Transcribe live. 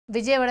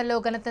విజయవాడలో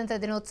గణతంత్ర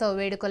దినోత్సవ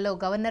వేడుకల్లో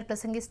గవర్నర్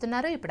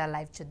ప్రసంగిస్తున్నారు. ఇప్పుడు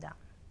లైవ్ చూద్దాం.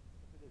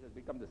 It has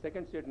become the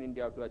second state in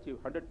India to achieve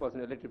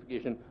 100%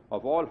 electrification of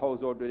all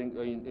households during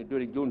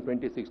June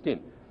 2016.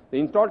 The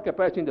installed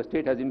capacity in the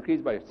state has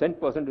increased by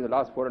 10% in the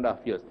last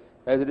 4.5 years.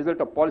 As a result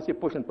of policy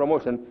push and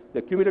promotion,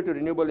 the cumulative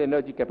renewable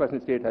energy capacity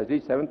in the state has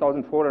reached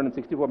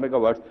 7,464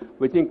 megawatts,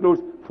 which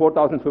includes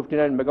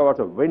 4,059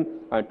 megawatts of wind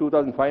and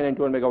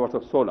 2,591 megawatts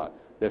of solar.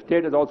 The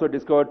state has also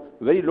discovered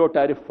very low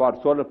tariff for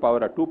solar power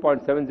at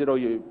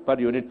 2.70 per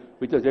unit,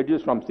 which was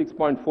reduced from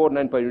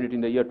 6.49 per unit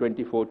in the year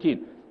 2014.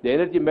 The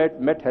energy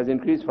met has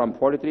increased from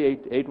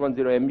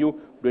 43,810 MU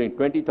during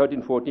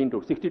 2013-14 to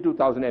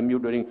 62,000 MU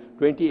during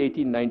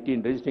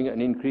 2018-19, registering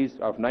an increase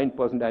of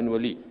 9%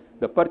 annually.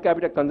 The per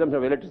capita consumption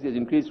of electricity has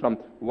increased from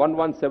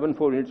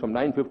 1174 units from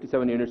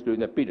 957 units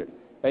during the period.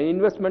 An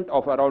investment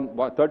of around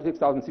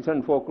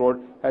 36,604 crore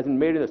has been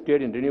made in the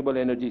state in renewable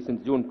energy since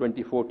June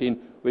 2014,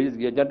 which is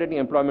generating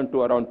employment to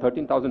around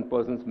 13,000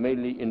 persons,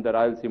 mainly in the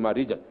Rayalaseema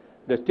region.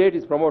 The state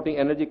is promoting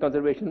energy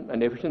conservation and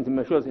efficiency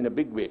measures in a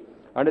big way.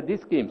 Under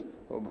these schemes,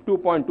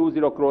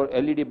 2.20 crore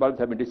LED bulbs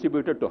have been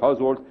distributed to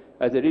households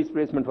as a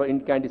replacement for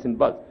incandescent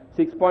bulbs.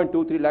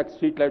 6.23 lakh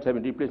street lights have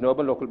been replaced in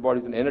urban local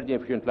bodies with energy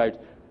efficient lights.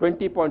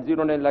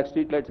 20.09 lakh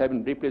street lights have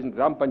been replaced in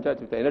gram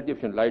panchayats with energy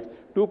efficient lights.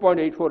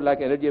 2.84 lakh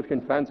energy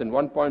efficient fans and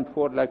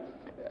 1.4 lakh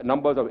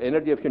numbers of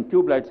energy efficient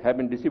tube lights have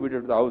been distributed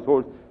to the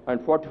households, and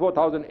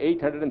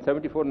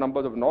 44,874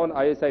 numbers of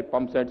non-ISI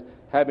pump sets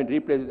have been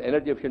replaced with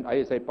energy efficient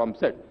ISI pump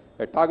sets.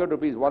 A target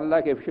rupees 1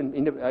 lakh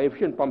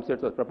efficient pump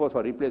sets was proposed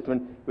for replacement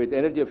with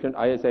energy efficient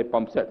ISI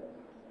pump set.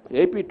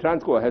 AP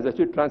Transco has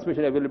achieved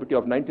transmission availability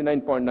of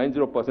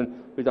 99.90%,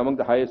 which is among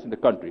the highest in the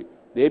country.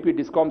 The AP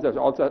Discoms have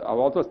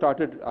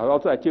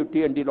also achieved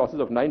T&D losses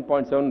of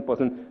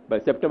 9.7% by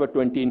September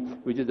 20,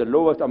 which is the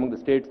lowest among the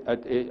states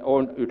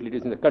owned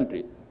utilities in the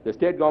country. The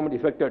state government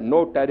effected no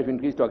tariff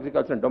increase to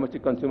agriculture and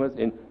domestic consumers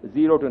in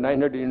 0 to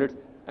 900 units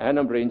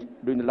annum range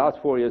during the last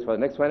 4 years. For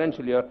the next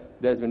financial year,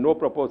 there has been no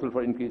proposal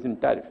for increase in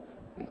tariff.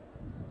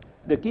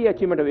 The key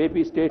achievement of AP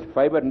State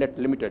Fiber Net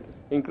Limited,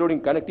 including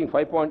connecting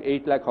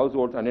 5.8 lakh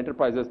households and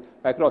enterprises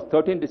across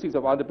 13 districts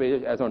of Andhra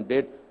Pradesh as on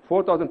date,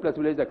 4,000 plus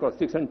villages across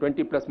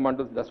 620 plus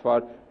mandals thus far,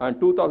 and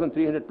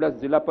 2,300 plus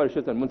Zilla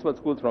Parishads and municipal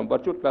schools from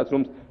virtual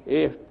classrooms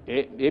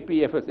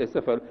APFS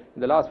SFL in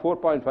the last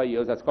 4.5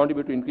 years has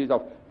contributed to an increase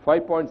of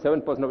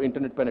 5.7% of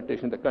internet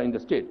penetration in the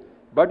state.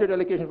 Budget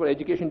allocation for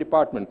education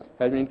department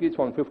has been increased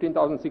from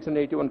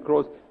 15,681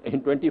 crores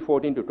in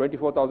 2014 to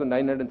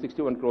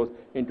 24,961 crores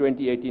in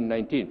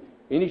 2018-19.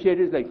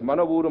 Initiatives like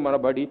Mana Uru Mana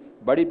Badi,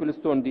 Badi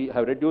Pilustondi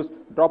have reduced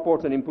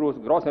dropouts and improves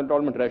gross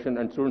enrollment ration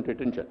and student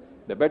retention.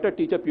 The better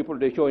teacher-pupil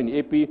ratio in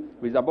AP,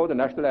 which is above the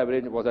national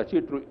average, was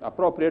achieved through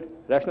appropriate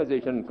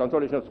rationalization and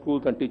consolidation of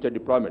schools and teacher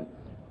deployment.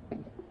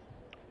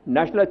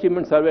 National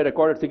Achievement Survey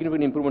recorded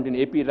significant improvement in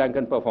AP rank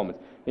and performance.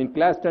 In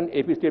Class 10,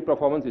 AP State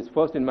performance is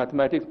first in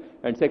mathematics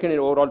and second in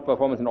overall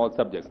performance in all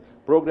subjects.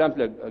 Programs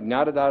like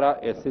Gnaradhara,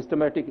 a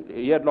systematic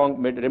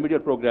year-long remedial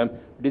program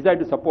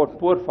designed to support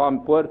poor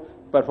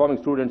performing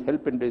students,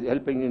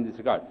 helping in this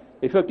regard.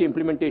 Effective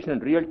implementation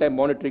and real-time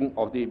monitoring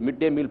of the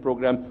midday meal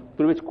program,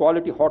 through which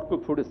quality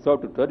hot-cooked food is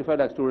served to 35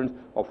 lakh students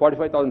of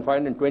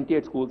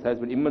 45,528 schools, has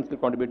been immensely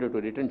contributed to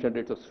retention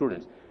rates of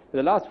students. In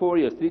the last 4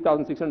 years,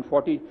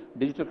 3,640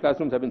 digital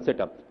classrooms have been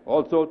set up.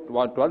 Also,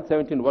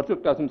 1,217 virtual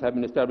classrooms have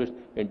been established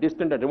in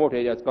distant and remote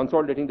areas,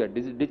 consolidating the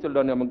digital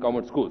learning among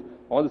government schools.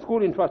 On the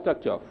school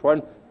infrastructure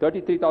front,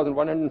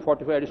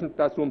 33,145 additional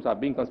classrooms are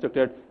being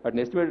constructed at an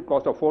estimated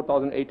cost of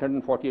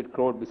 4,848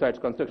 crore, besides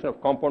construction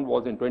of compound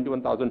walls in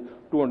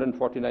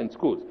 21,249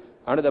 schools.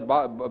 Under the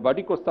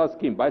Badi Costa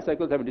scheme,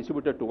 bicycles have been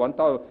distributed to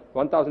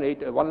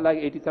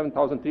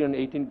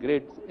 1,87,318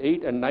 grades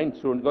 8 and 9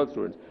 girl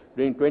students.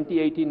 During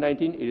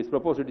 2018-19, it is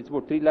proposed to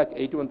distribute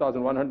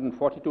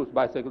 3,81,142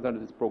 bicycles under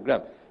this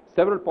program.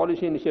 Several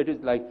policy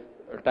initiatives like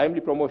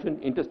timely promotion,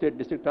 interstate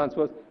district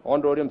transfers,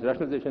 on-roadiums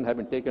rationalization have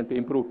been taken to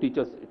improve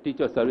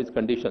teacher service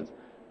conditions.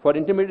 For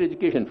intermediate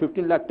education,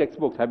 15 lakh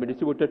textbooks have been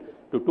distributed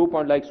to 2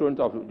 lakh students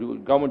of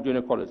government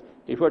junior colleges.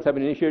 Efforts have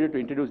been initiated to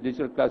introduce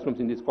digital classrooms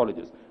in these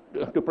colleges.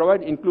 To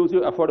provide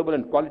inclusive, affordable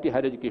and quality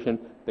higher education,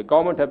 the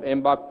government have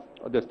embarked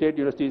the state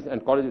universities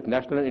and colleges with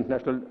national and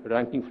international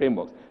ranking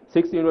frameworks.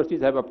 6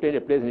 universities have obtained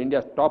a place in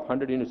India's top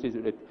 100 universities,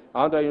 with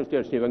Andhra University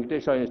and Sri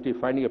Venkateswara University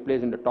finding a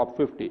place in the top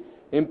 50.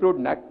 Improved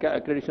NAC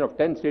accreditation of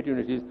 10 state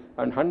universities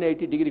and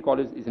 180 degree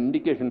colleges is an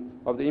indication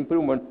of the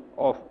improvement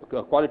of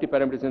quality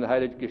parameters in the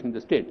higher education in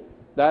the state.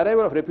 The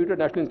arrival of reputed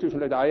national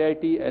institutions like the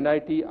IIT,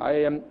 NIT,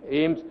 IIM,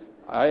 AIMS,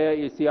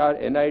 IISCR,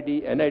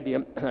 NID,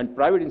 NIDM, and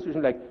private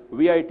institutions like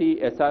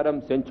VIT,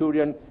 SRM,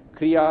 Centurion,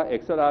 Kriya,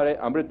 XLRA,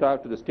 Amrita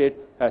to the state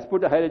has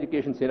put the higher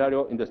education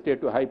scenario in the state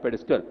to a high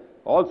pedestal.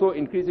 Also,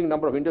 increasing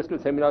number of industrial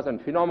seminars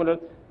and phenomenal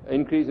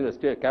increase in the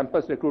state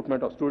campus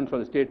recruitment of students from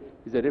the state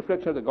is a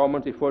reflection of the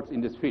government's efforts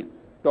in this field.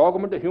 To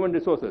augment the human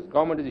resources,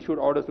 government has issued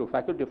orders to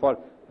faculty for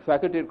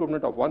faculty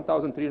recruitment of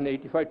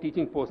 1,385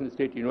 teaching posts in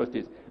state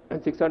universities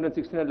and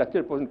 669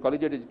 lecture posts in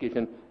collegiate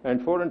education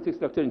and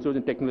 406 lecture institutes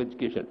in technical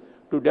education.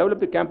 To develop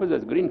the campus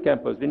as green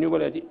campus,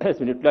 renewable energy has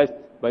been utilized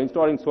by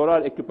installing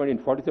solar equipment in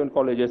 47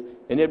 colleges,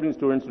 enabling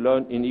students to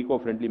learn in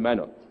eco-friendly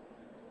manner.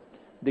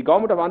 The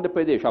government of Andhra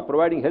Pradesh are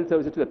providing health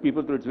services to the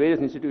people through its various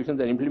institutions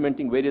and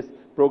implementing various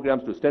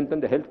programs to strengthen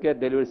the healthcare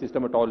delivery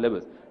system at all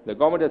levels. The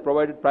government has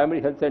provided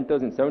primary health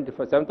centers in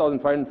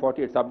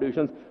 7,548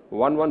 subdivisions,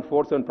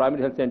 1147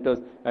 primary health centers,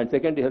 and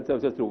secondary health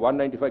services through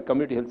 195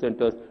 community health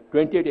centers,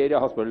 28 area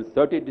hospitals,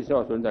 38 district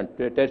hospitals, and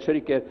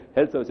tertiary care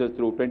health services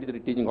through 23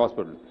 teaching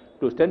hospitals.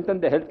 To strengthen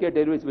the healthcare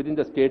deliveries within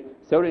the state,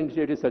 several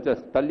initiatives such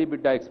as Talli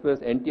Bidda Express,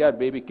 NTR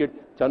Baby Kit,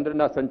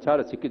 Chandrana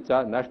Sanchara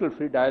Chikitsa, National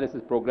Free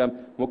Dialysis Program,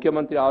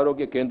 Mukhyamantri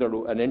Arogya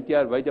Kendralu, and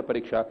NTR Vaidya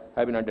Pariksha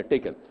have been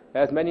undertaken.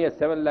 As many as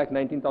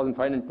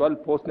 7,19,512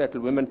 postnatal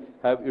women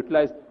have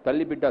utilized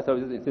Talli Bidda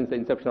services since the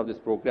inception of this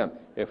program.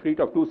 A fleet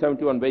of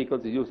 271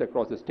 vehicles is used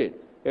across the state.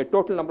 A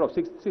total number of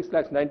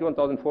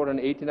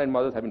 6,91,489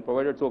 mothers have been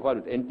provided so far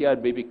with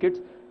NTR Baby Kits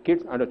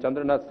under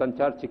Chandranath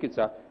Sanchar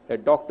Chikitsa. A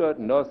doctor,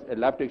 nurse, a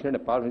lab technician, and a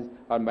pharmacist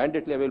are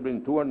mandatorily available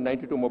in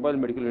 292 mobile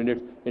medical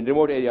units in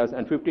remote areas,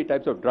 and 50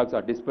 types of drugs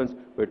are dispensed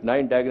with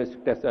 9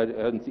 diagnostic tests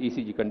and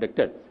ECG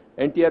conducted.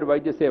 NTR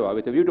Vaidya Seva,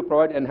 with a view to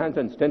provide enhanced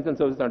and strengthened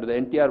services under the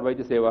NTR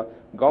Vaidya Seva,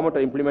 government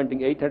are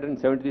implementing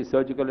 873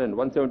 surgical and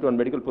 171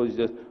 medical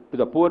procedures to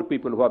the poor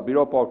people who are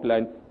below poverty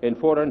line in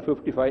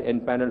 455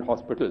 empaneled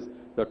hospitals.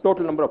 The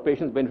total number of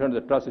patients benefiting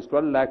from the trust is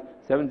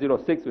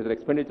 12,706 with an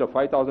expenditure of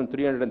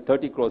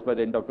 5,330 crores by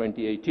the end of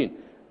 2018.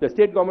 The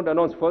state government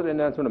announced further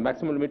enhancement of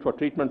maximum limit for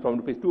treatment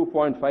from Rs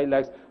 2.5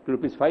 lakhs to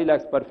Rs 5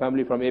 lakhs per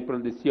family from April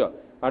this year.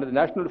 Under the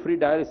National Free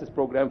Dialysis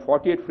Program,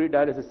 48 free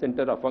dialysis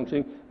centers are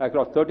functioning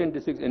across 13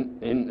 districts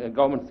in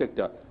government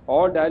sector.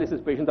 All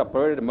dialysis patients are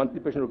provided a monthly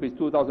patient Rs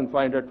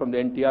 2,500 from the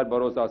NTR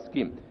Bharosa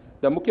scheme.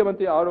 The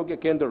Mukhyamantri Arogya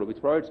Kendralu,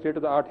 which provides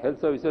state-of-the-art health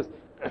services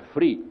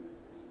free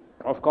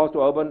of cost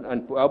to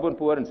urban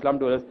poor and slum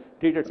dwellers,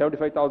 treated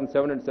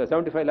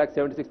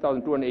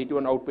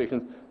 75,76,281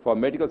 outpatients for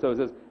medical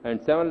services,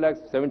 and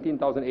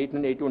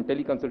 7,17,881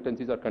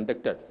 teleconsultancies are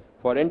conducted.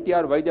 For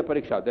NTR Vaidya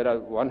Pariksha, there are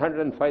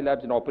 105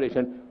 labs in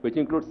operation, which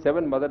includes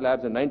 7 mother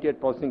labs and 98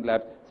 processing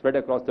labs spread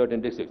across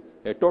 13 districts.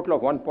 A total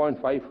of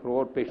 1.5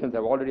 crore patients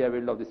have already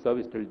availed of this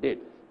service till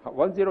date.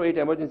 108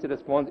 emergency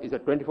response is a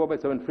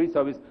 24/7 free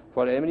service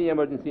for any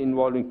emergency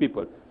involving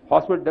people.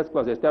 Hospital desk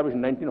was established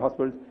in 19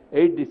 hospitals,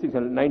 8 districts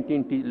and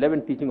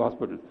 11 teaching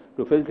hospitals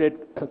to facilitate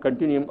a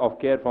continuum of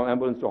care from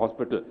ambulance to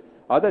hospital.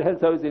 Other health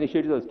service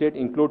initiatives of the state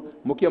include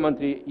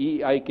Mukhyamantri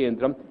EI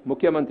Kendram,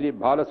 Mukhyamantri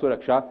Bhala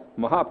Suraksha,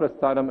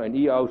 Mahaprasthanam and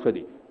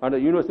E-Aushadhi. Under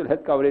universal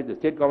health coverage, the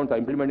state governments are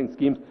implementing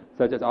schemes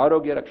such as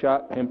Arogya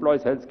Raksha,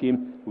 Employees Health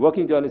Scheme,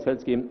 Working Journalists Health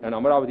Scheme and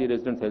Amaravati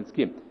Residents Health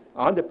Scheme.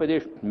 Andhra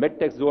Pradesh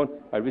MedTech Zone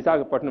at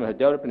Visakhapatnam has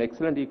developed an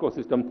excellent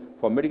ecosystem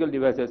for medical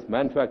devices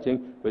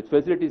manufacturing with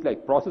facilities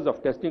like process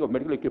of testing of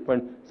medical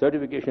equipment,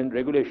 certification,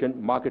 regulation,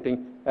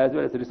 marketing, as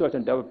well as research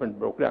and development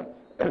program.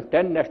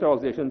 10 national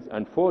organizations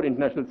and 4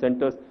 international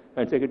centers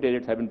and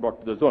secretariats have been brought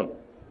to the zone.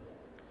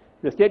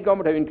 The state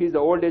government have increased the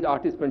old age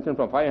artist pension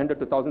from 500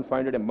 to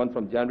 1,500 a month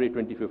from January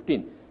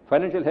 2015.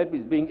 Financial help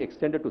is being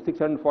extended to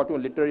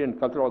 641 literary and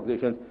cultural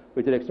organizations,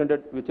 which are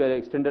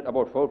extended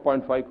about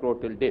 4.5 crore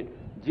till date.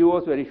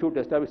 GOs were issued to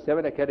establish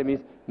 7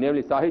 academies,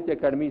 namely Sahitya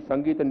Academy,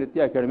 Sangeet and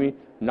Nritya Academy,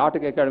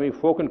 Natak Academy,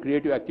 Folk and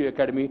Creative Active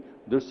Academy,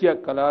 Drishya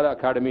Kala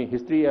Academy,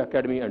 History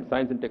Academy, and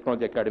Science and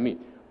Technology Academy.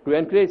 To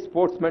encourage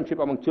sportsmanship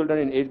among children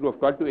in age group of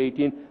 12 to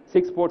 18,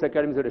 6 sports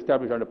academies were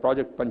established under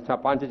Project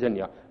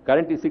Panchajanya.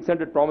 Currently,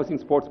 600 promising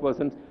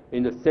sportspersons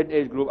in the said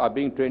age group are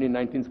being trained in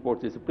 19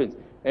 sports disciplines.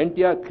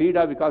 NTR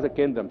Krida Vikasa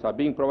Kendrams are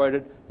being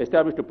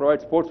established to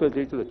provide sports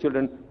facilities to the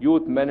children,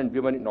 youth, men and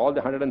women in all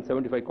the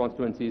 175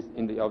 constituencies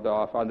of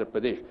Andhra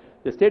Pradesh.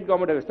 The state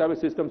government have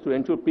established systems to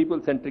ensure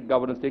people-centric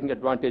governance, taking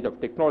advantage of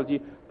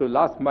technology to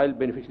last-mile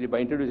beneficiary by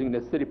introducing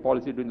necessary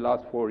policy during the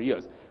last 4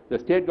 years. The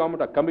state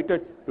government are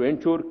committed to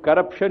ensure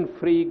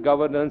corruption-free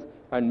governance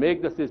and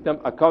make the system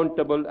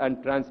accountable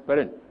and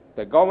transparent.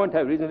 The government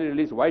have recently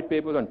released white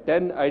papers on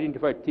 10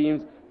 identified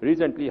themes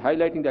recently,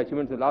 highlighting the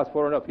achievements in the last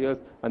 4.5 years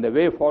and the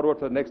way forward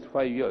for the next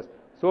 5 years.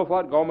 So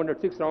far, government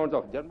had 6 rounds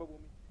of Janmabhoomi